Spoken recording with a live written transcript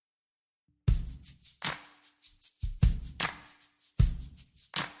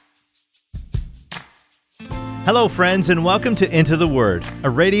Hello, friends, and welcome to Into the Word, a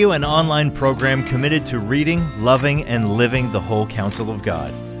radio and online program committed to reading, loving, and living the whole counsel of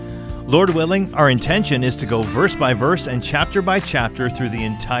God. Lord willing, our intention is to go verse by verse and chapter by chapter through the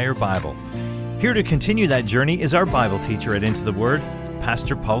entire Bible. Here to continue that journey is our Bible teacher at Into the Word,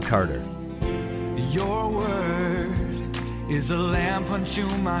 Pastor Paul Carter. Your word is a lamp unto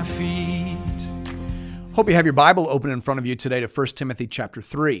my feet. Hope you have your Bible open in front of you today to 1 Timothy chapter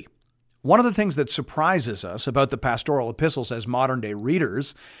 3. One of the things that surprises us about the pastoral epistles as modern-day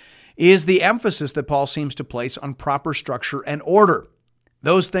readers is the emphasis that Paul seems to place on proper structure and order.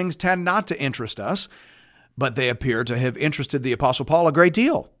 Those things tend not to interest us, but they appear to have interested the Apostle Paul a great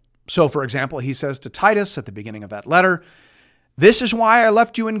deal. So, for example, he says to Titus at the beginning of that letter, "This is why I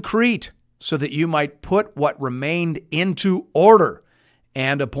left you in Crete, so that you might put what remained into order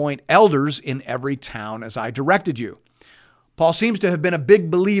and appoint elders in every town as I directed you." Paul seems to have been a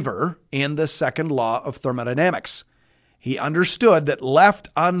big believer in the second law of thermodynamics. He understood that left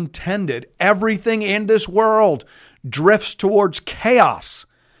untended, everything in this world drifts towards chaos.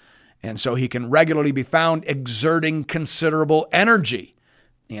 And so he can regularly be found exerting considerable energy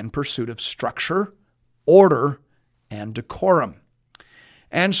in pursuit of structure, order, and decorum.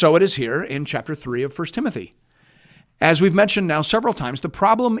 And so it is here in chapter 3 of 1 Timothy. As we've mentioned now several times, the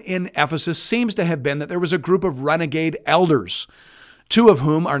problem in Ephesus seems to have been that there was a group of renegade elders, two of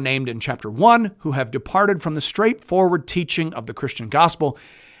whom are named in chapter 1, who have departed from the straightforward teaching of the Christian gospel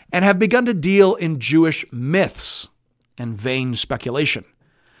and have begun to deal in Jewish myths and vain speculation.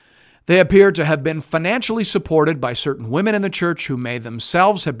 They appear to have been financially supported by certain women in the church who may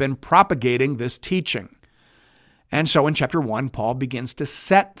themselves have been propagating this teaching. And so in chapter 1, Paul begins to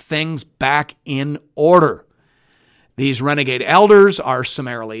set things back in order. These renegade elders are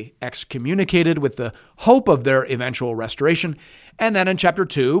summarily excommunicated with the hope of their eventual restoration. And then in chapter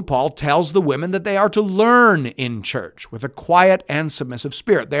 2, Paul tells the women that they are to learn in church with a quiet and submissive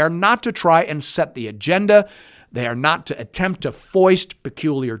spirit. They are not to try and set the agenda. They are not to attempt to foist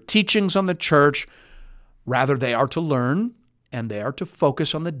peculiar teachings on the church. Rather, they are to learn, and they are to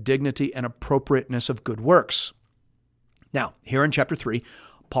focus on the dignity and appropriateness of good works. Now, here in chapter 3,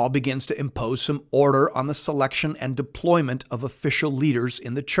 Paul begins to impose some order on the selection and deployment of official leaders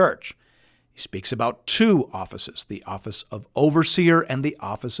in the church. He speaks about two offices, the office of overseer and the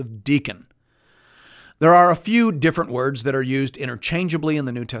office of deacon. There are a few different words that are used interchangeably in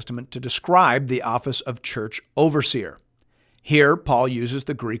the New Testament to describe the office of church overseer. Here, Paul uses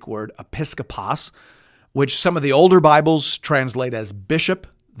the Greek word episkopos, which some of the older Bibles translate as bishop,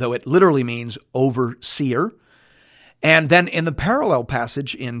 though it literally means overseer. And then in the parallel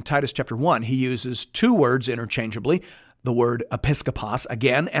passage in Titus chapter 1, he uses two words interchangeably, the word episkopos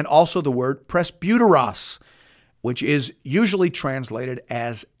again, and also the word presbyteros, which is usually translated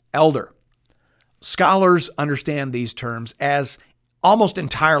as elder. Scholars understand these terms as almost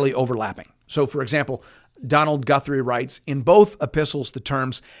entirely overlapping. So, for example, Donald Guthrie writes, in both epistles, the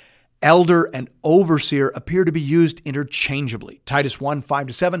terms elder and overseer appear to be used interchangeably. Titus 1,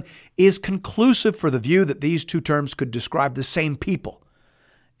 5-7 is conclusive for the view that these two terms could describe the same people.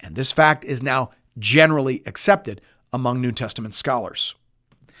 And this fact is now generally accepted among New Testament scholars.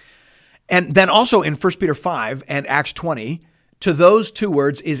 And then also in 1 Peter 5 and Acts 20, to those two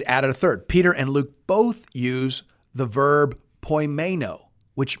words is added a third. Peter and Luke both use the verb poimeno,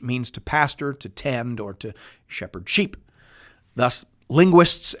 which means to pastor, to tend, or to shepherd sheep. Thus,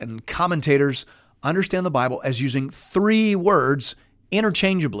 linguists and commentators understand the Bible as using three words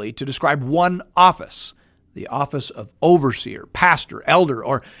interchangeably to describe one office, the office of overseer, pastor, elder,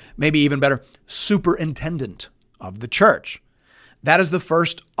 or maybe even better, superintendent of the church. That is the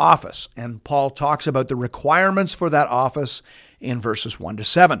first office, and Paul talks about the requirements for that office in verses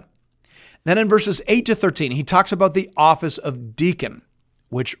 1-7. Then in verses 8-13, he talks about the office of deacon,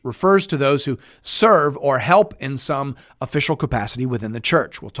 which refers to those who serve or help in some official capacity within the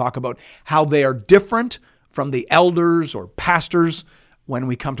church. We'll talk about how they are different from the elders or pastors when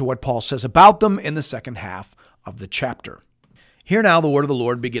we come to what Paul says about them in the second half of the chapter. Hear now the word of the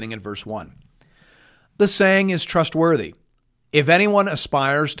Lord beginning in verse 1. The saying is trustworthy. If anyone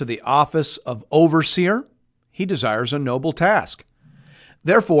aspires to the office of overseer, he desires a noble task.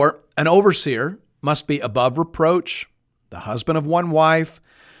 Therefore, an overseer must be above reproach, the husband of one wife,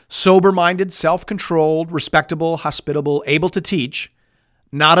 sober-minded, self-controlled, respectable, hospitable, able to teach,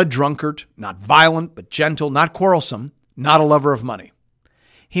 not a drunkard, not violent, but gentle, not quarrelsome, not a lover of money.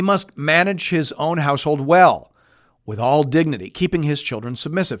 He must manage his own household well, with all dignity, keeping his children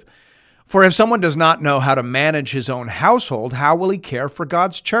submissive. For if someone does not know how to manage his own household, how will he care for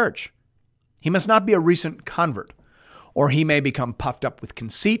God's church? He must not be a recent convert, or he may become puffed up with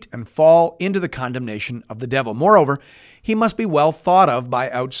conceit and fall into the condemnation of the devil. Moreover, he must be well thought of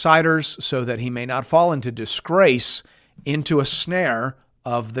by outsiders so that he may not fall into disgrace, into a snare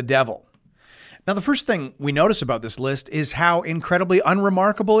of the devil. Now, the first thing we notice about this list is how incredibly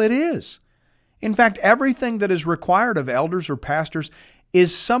unremarkable it is. In fact, everything that is required of elders or pastors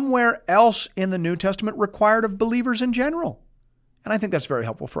is somewhere else in the New Testament required of believers in general. And I think that's very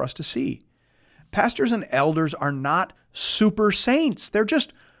helpful for us to see. Pastors and elders are not super saints. They're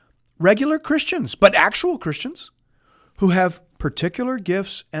just regular Christians, but actual Christians who have particular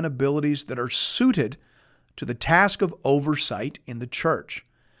gifts and abilities that are suited to the task of oversight in the church.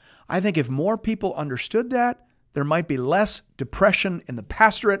 I think if more people understood that, there might be less depression in the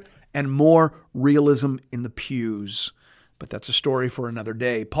pastorate and more realism in the pews. But that's a story for another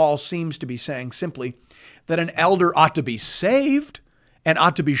day. Paul seems to be saying simply that an elder ought to be saved and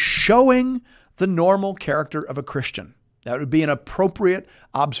ought to be showing the normal character of a Christian. That would be an appropriate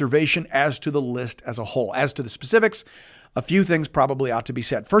observation as to the list as a whole. As to the specifics, a few things probably ought to be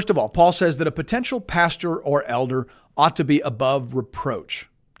said. First of all, Paul says that a potential pastor or elder ought to be above reproach.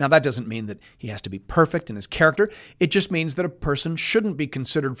 Now, that doesn't mean that he has to be perfect in his character. It just means that a person shouldn't be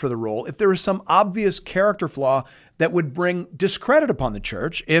considered for the role if there is some obvious character flaw that would bring discredit upon the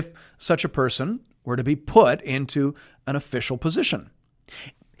church if such a person were to be put into an official position.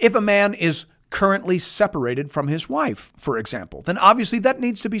 If a man is currently separated from his wife, for example, then obviously that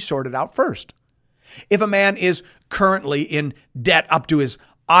needs to be sorted out first. If a man is currently in debt up to his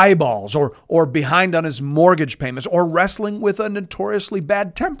eyeballs or behind on his mortgage payments or wrestling with a notoriously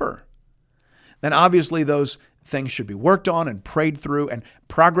bad temper, then obviously those things should be worked on and prayed through, and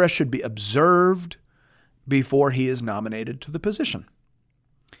progress should be observed before he is nominated to the position.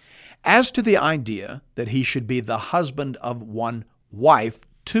 As to the idea that he should be the husband of one wife,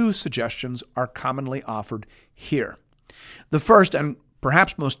 two suggestions are commonly offered here. The first, and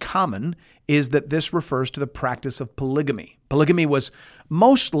perhaps most common, is that this refers to the practice of polygamy. Polygamy was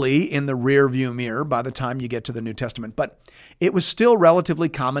mostly in the rearview mirror by the time you get to the New Testament, but it was still relatively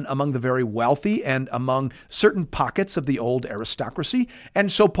common among the very wealthy and among certain pockets of the old aristocracy.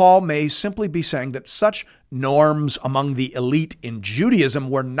 And so Paul may simply be saying that such norms among the elite in Judaism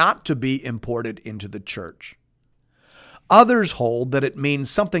were not to be imported into the church. Others hold that it means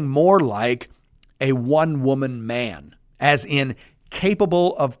something more like a one-woman man, as in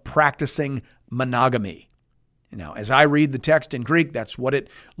capable of practicing monogamy. Now, as I read the text in Greek, that's what it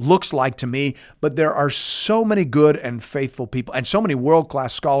looks like to me, but there are so many good and faithful people and so many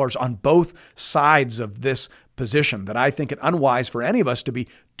world-class scholars on both sides of this position that I think it unwise for any of us to be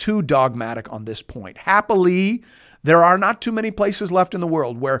too dogmatic on this point. Happily, there are not too many places left in the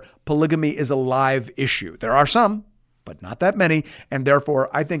world where polygamy is a live issue. There are some, but not that many, and therefore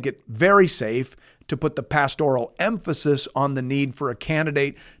I think it very safe to put the pastoral emphasis on the need for a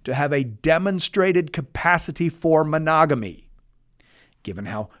candidate to have a demonstrated capacity for monogamy. Given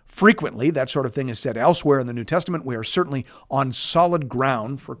how frequently that sort of thing is said elsewhere in the New Testament, we are certainly on solid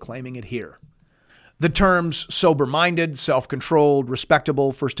ground for claiming it here. The terms sober-minded, self-controlled,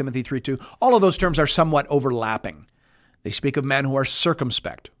 respectable, 1 Timothy 3:2, all of those terms are somewhat overlapping. They speak of men who are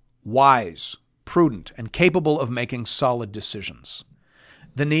circumspect, wise, prudent, and capable of making solid decisions.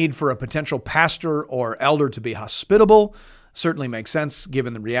 The need for a potential pastor or elder to be hospitable certainly makes sense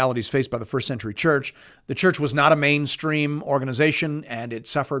given the realities faced by the first century church. The church was not a mainstream organization, and it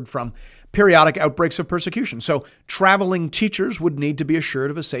suffered from periodic outbreaks of persecution. So traveling teachers would need to be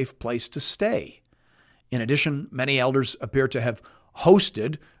assured of a safe place to stay. In addition, many elders appear to have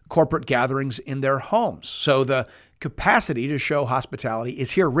hosted corporate gatherings in their homes. So the capacity to show hospitality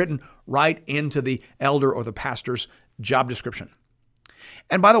is here written right into the elder or the pastor's job description.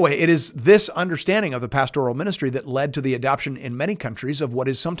 And by the way, it is this understanding of the pastoral ministry that led to the adoption in many countries of what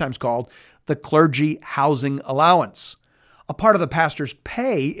is sometimes called the clergy housing allowance. A part of the pastor's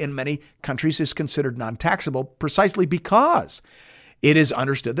pay in many countries is considered non-taxable precisely because it is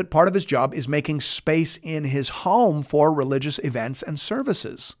understood that part of his job is making space in his home for religious events and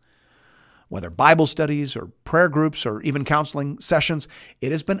services. Whether Bible studies or prayer groups or even counseling sessions,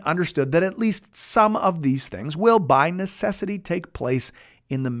 it has been understood that at least some of these things will by necessity take place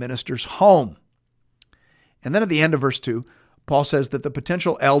in the minister's home. And then at the end of verse 2, Paul says that the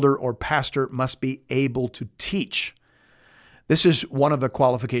potential elder or pastor must be able to teach. This is one of the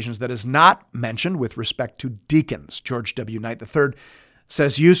qualifications that is not mentioned with respect to deacons. George W. Knight III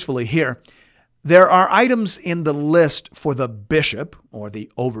says usefully here, there are items in the list for the bishop or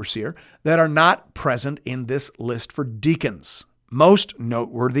the overseer that are not present in this list for deacons. Most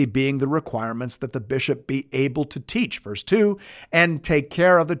noteworthy being the requirements that the bishop be able to teach, verse 2, and take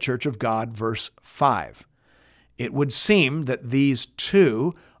care of the church of God, verse 5. It would seem that these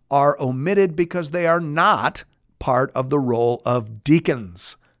two are omitted because they are not part of the role of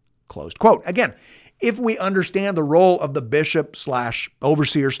deacons. Closed quote. Again, if we understand the role of the bishop /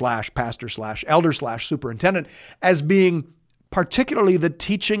 overseer / pastor / elder / superintendent as being particularly the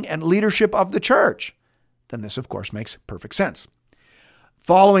teaching and leadership of the church, then this, of course, makes perfect sense.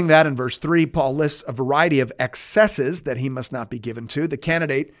 Following that, in verse 3, Paul lists a variety of excesses that he must not be given to. The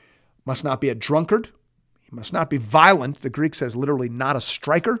candidate must not be a drunkard. He must not be violent. The Greek says literally not a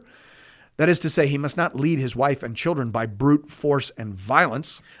striker. That is to say, he must not lead his wife and children by brute force and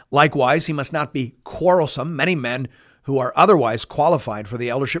violence. Likewise, he must not be quarrelsome. Many men who are otherwise qualified for the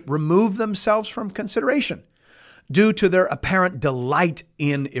eldership remove themselves from consideration due to their apparent delight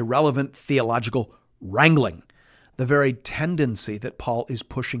in irrelevant theological wrangling, the very tendency that Paul is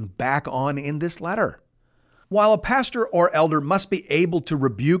pushing back on in this letter. While a pastor or elder must be able to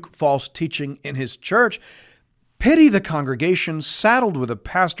rebuke false teaching in his church, pity the congregation saddled with a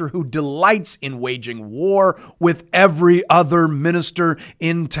pastor who delights in waging war with every other minister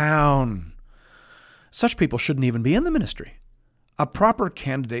in town. Such people shouldn't even be in the ministry. A proper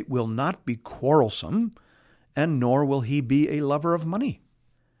candidate will not be quarrelsome, and nor will he be a lover of money.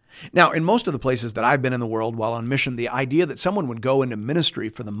 Now, in most of the places that I've been in the world while on mission, the idea that someone would go into ministry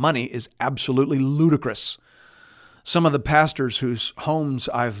for the money is absolutely ludicrous. Some of the pastors whose homes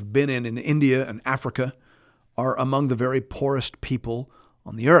I've been in India and Africa are among the very poorest people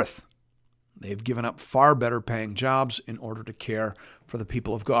on the earth. They've given up far better paying jobs in order to care for the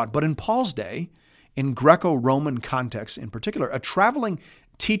people of God. But in Paul's day, in Greco-Roman context in particular, a traveling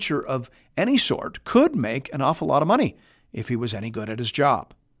teacher of any sort could make an awful lot of money if he was any good at his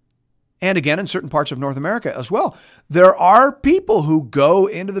job. And again, in certain parts of North America as well, there are people who go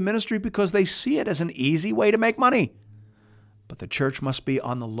into the ministry because they see it as an easy way to make money. But the church must be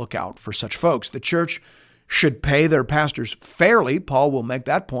on the lookout for such folks. The church should pay their pastors fairly. Paul will make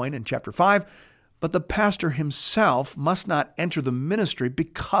that point in chapter 5. But the pastor himself must not enter the ministry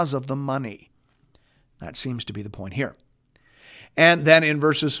because of the money. That seems to be the point here. And then in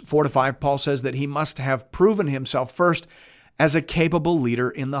verses 4 to 5, Paul says that he must have proven himself first as a capable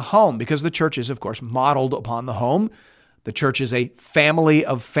leader in the home, because the church is, of course, modeled upon the home. The church is a family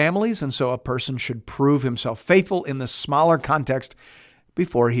of families, and so a person should prove himself faithful in the smaller context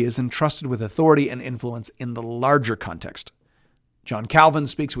before he is entrusted with authority and influence in the larger context. John Calvin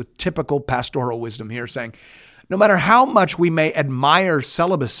speaks with typical pastoral wisdom here, saying, no matter how much we may admire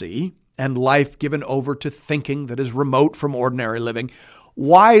celibacy and life given over to thinking that is remote from ordinary living,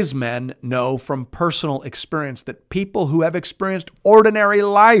 wise men know from personal experience that people who have experienced ordinary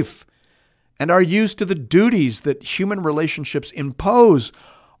life and are used to the duties that human relationships impose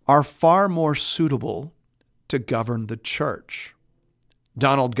are far more suitable to govern the church.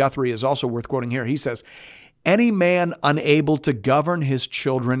 Donald Guthrie is also worth quoting here. He says, any man unable to govern his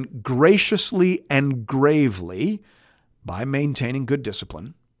children graciously and gravely by maintaining good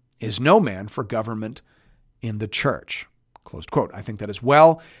discipline is no man for government in the church. Closed quote. I think that is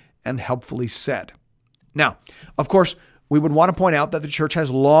well and helpfully said. Now, of course, we would want to point out that the church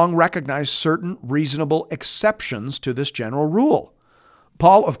has long recognized certain reasonable exceptions to this general rule.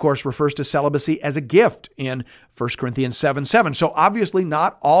 Paul, of course, refers to celibacy as a gift in 1 Corinthians 7:7. So obviously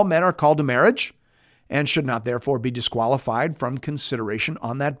not all men are called to marriage and should not therefore be disqualified from consideration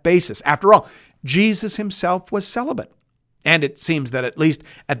on that basis. After all, Jesus himself was celibate. And it seems that at least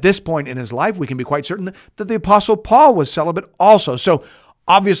at this point in his life, we can be quite certain that the Apostle Paul was celibate also. So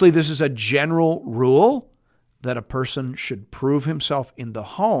obviously this is a general rule that a person should prove himself in the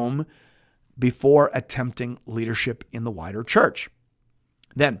home before attempting leadership in the wider church.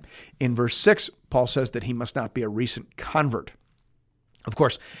 Then in verse 6, Paul says that he must not be a recent convert. Of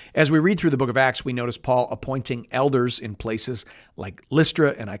course, as we read through the book of Acts, we notice Paul appointing elders in places like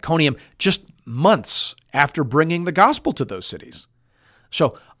Lystra and Iconium just months after bringing the gospel to those cities.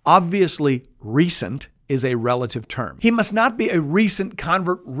 So obviously, recent is a relative term. He must not be a recent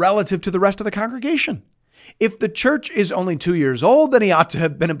convert relative to the rest of the congregation. If the church is only 2 years old, then he ought to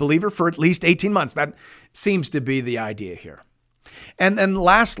have been a believer for at least 18 months. That seems to be the idea here. And then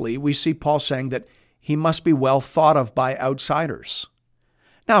lastly, we see Paul saying that he must be well thought of by outsiders.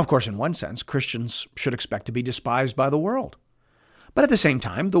 Now, of course, in one sense, Christians should expect to be despised by the world. But at the same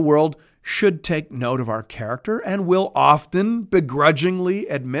time, the world should take note of our character and will often begrudgingly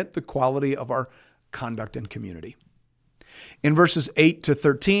admit the quality of our conduct and community. In verses 8 to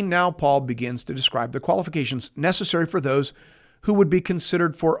 13, now Paul begins to describe the qualifications necessary for those who would be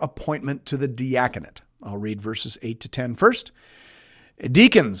considered for appointment to the diaconate. I'll read verses 8 to 10 first.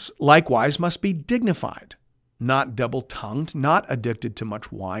 Deacons likewise must be dignified, not double-tongued, not addicted to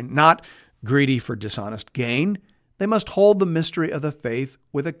much wine, not greedy for dishonest gain, they must hold the mystery of the faith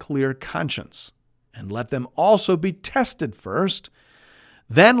with a clear conscience, and let them also be tested first.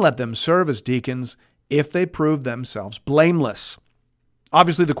 Then let them serve as deacons if they prove themselves blameless.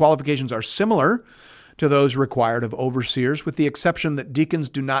 Obviously, the qualifications are similar to those required of overseers, with the exception that deacons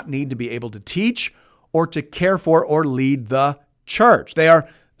do not need to be able to teach or to care for or lead the church. They are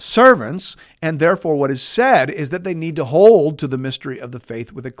servants, and therefore what is said is that they need to hold to the mystery of the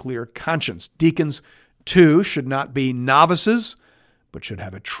faith with a clear conscience. Deacons, too, should not be novices, but should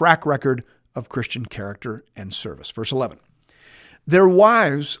have a track record of Christian character and service. Verse 11, their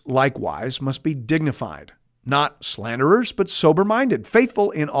wives likewise must be dignified, not slanderers, but sober-minded,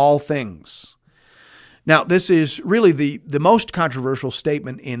 faithful in all things. Now, this is really the most controversial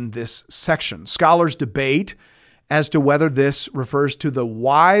statement in this section. Scholars debate as to whether this refers to the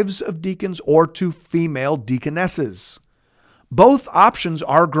wives of deacons or to female deaconesses. Both options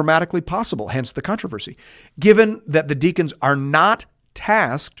are grammatically possible, hence the controversy. Given that the deacons are not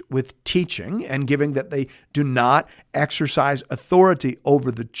tasked with teaching, and given that they do not exercise authority over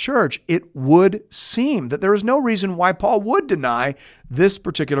the church, it would seem that there is no reason why Paul would deny this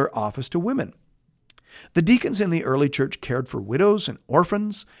particular office to women. The deacons in the early church cared for widows and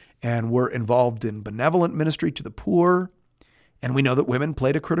orphans and were involved in benevolent ministry to the poor. And we know that women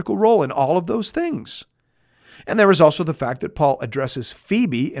played a critical role in all of those things. And there is also the fact that Paul addresses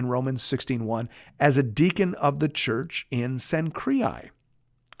Phoebe in Romans 16:1 as a deacon of the church in Cenchreae.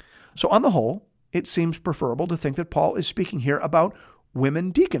 So on the whole, it seems preferable to think that Paul is speaking here about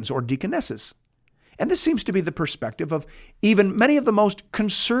women deacons or deaconesses. And this seems to be the perspective of even many of the most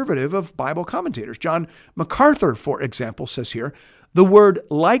conservative of Bible commentators. John MacArthur, for example, says here, the word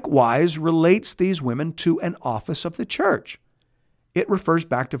likewise relates these women to an office of the church. It refers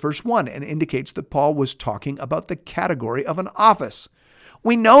back to verse 1 and indicates that Paul was talking about the category of an office.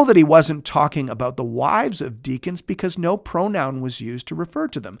 We know that he wasn't talking about the wives of deacons because no pronoun was used to refer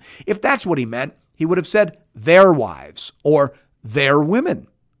to them. If that's what he meant, he would have said their wives or their women.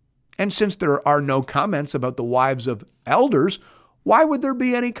 And since there are no comments about the wives of elders, why would there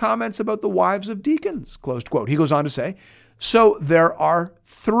be any comments about the wives of deacons? Closed quote. He goes on to say, so there are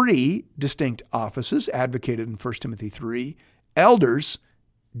three distinct offices advocated in 1 Timothy 3, elders,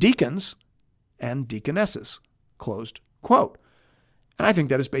 deacons, and deaconesses. Closed quote. And I think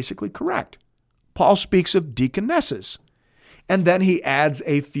that is basically correct. Paul speaks of deaconesses, and then he adds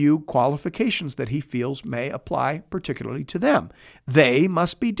a few qualifications that he feels may apply particularly to them. They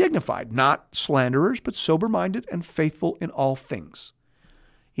must be dignified, not slanderers, but sober-minded and faithful in all things.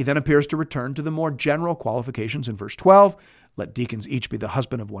 He then appears to return to the more general qualifications in verse 12. Let deacons each be the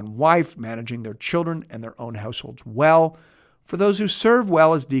husband of one wife, managing their children and their own households well. For those who serve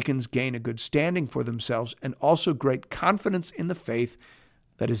well as deacons gain a good standing for themselves and also great confidence in the faith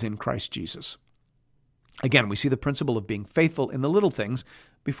that is in Christ Jesus. Again, we see the principle of being faithful in the little things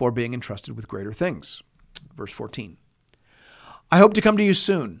before being entrusted with greater things. Verse 14. I hope to come to you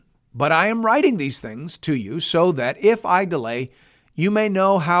soon, but I am writing these things to you so that if I delay, you may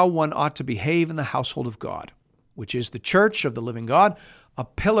know how one ought to behave in the household of God, which is the church of the living God, a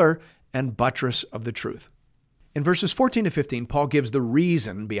pillar and buttress of the truth. In verses 14 to 15, Paul gives the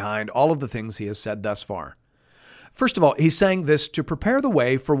reason behind all of the things he has said thus far. First of all, he's saying this to prepare the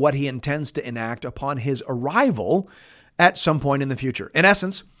way for what he intends to enact upon his arrival at some point in the future. In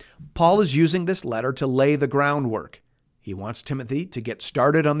essence, Paul is using this letter to lay the groundwork. He wants Timothy to get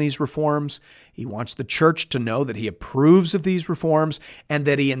started on these reforms. He wants the church to know that he approves of these reforms and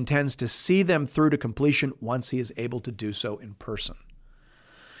that he intends to see them through to completion once he is able to do so in person.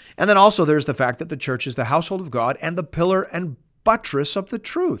 And then also there's the fact that the church is the household of God and the pillar and buttress of the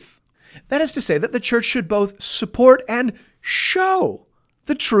truth. That is to say that the church should both support and show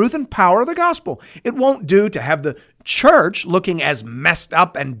the truth and power of the gospel. It won't do to have the church looking as messed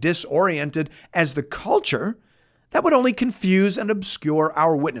up and disoriented as the culture. That would only confuse and obscure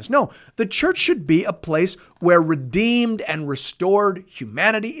our witness. No, the church should be a place where redeemed and restored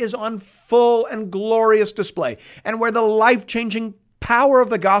humanity is on full and glorious display, and where the life-changing power of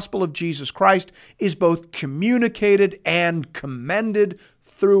the gospel of Jesus Christ is both communicated and commended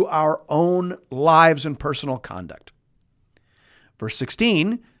through our own lives and personal conduct. Verse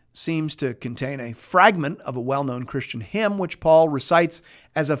 16 seems to contain a fragment of a well-known Christian hymn, which Paul recites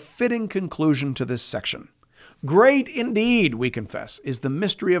as a fitting conclusion to this section. Great indeed, we confess, is the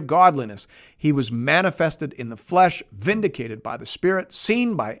mystery of godliness. He was manifested in the flesh, vindicated by the Spirit,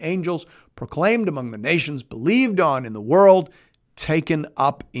 seen by angels, proclaimed among the nations, believed on in the world, taken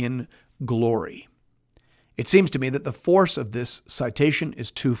up in glory. It seems to me that the force of this citation is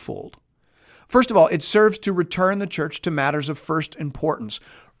twofold. First of all, it serves to return the church to matters of first importance,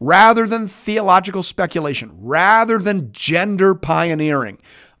 rather than theological speculation, rather than gender pioneering.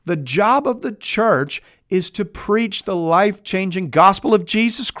 The job of the church is to preach the life-changing gospel of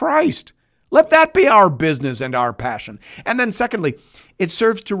Jesus Christ. Let that be our business and our passion. And then secondly, it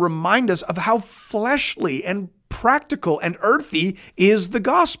serves to remind us of how fleshly and practical and earthy is the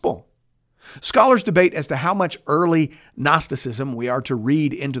gospel. Scholars debate as to how much early Gnosticism we are to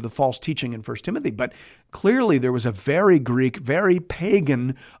read into the false teaching in 1 Timothy, but clearly there was a very Greek, very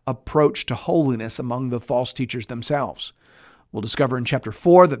pagan approach to holiness among the false teachers themselves. We'll discover in chapter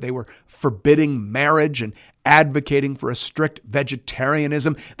 4 that they were forbidding marriage and advocating for a strict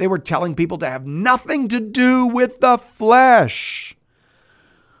vegetarianism. They were telling people to have nothing to do with the flesh.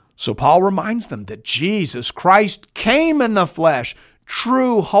 So Paul reminds them that Jesus Christ came in the flesh.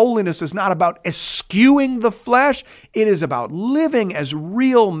 True holiness is not about eschewing the flesh. It is about living as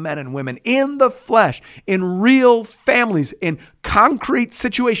real men and women in the flesh, in real families, in concrete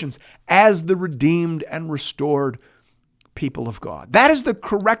situations, as the redeemed and restored people of God. That is the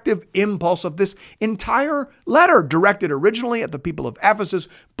corrective impulse of this entire letter, directed originally at the people of Ephesus,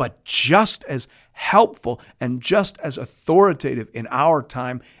 but just as helpful and just as authoritative in our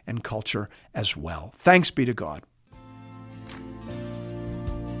time and culture as well. Thanks be to God.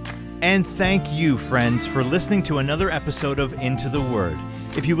 And thank you, friends, for listening to another episode of Into the Word.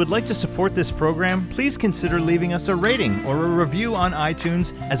 If you would like to support this program, please consider leaving us a rating or a review on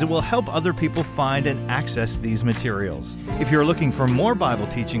iTunes, as it will help other people find and access these materials. If you're looking for more Bible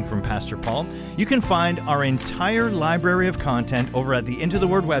teaching from Pastor Paul, you can find our entire library of content over at the Into the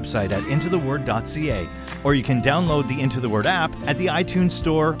Word website at intotheword.ca, or you can download the Into the Word app at the iTunes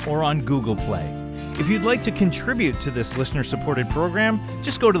Store or on Google Play. If you'd like to contribute to this listener-supported program,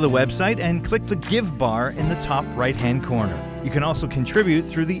 just go to the website and click the Give bar in the top right-hand corner. You can also contribute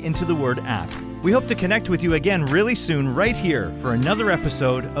through the Into the Word app. We hope to connect with you again really soon right here for another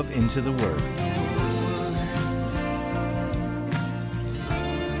episode of Into the Word.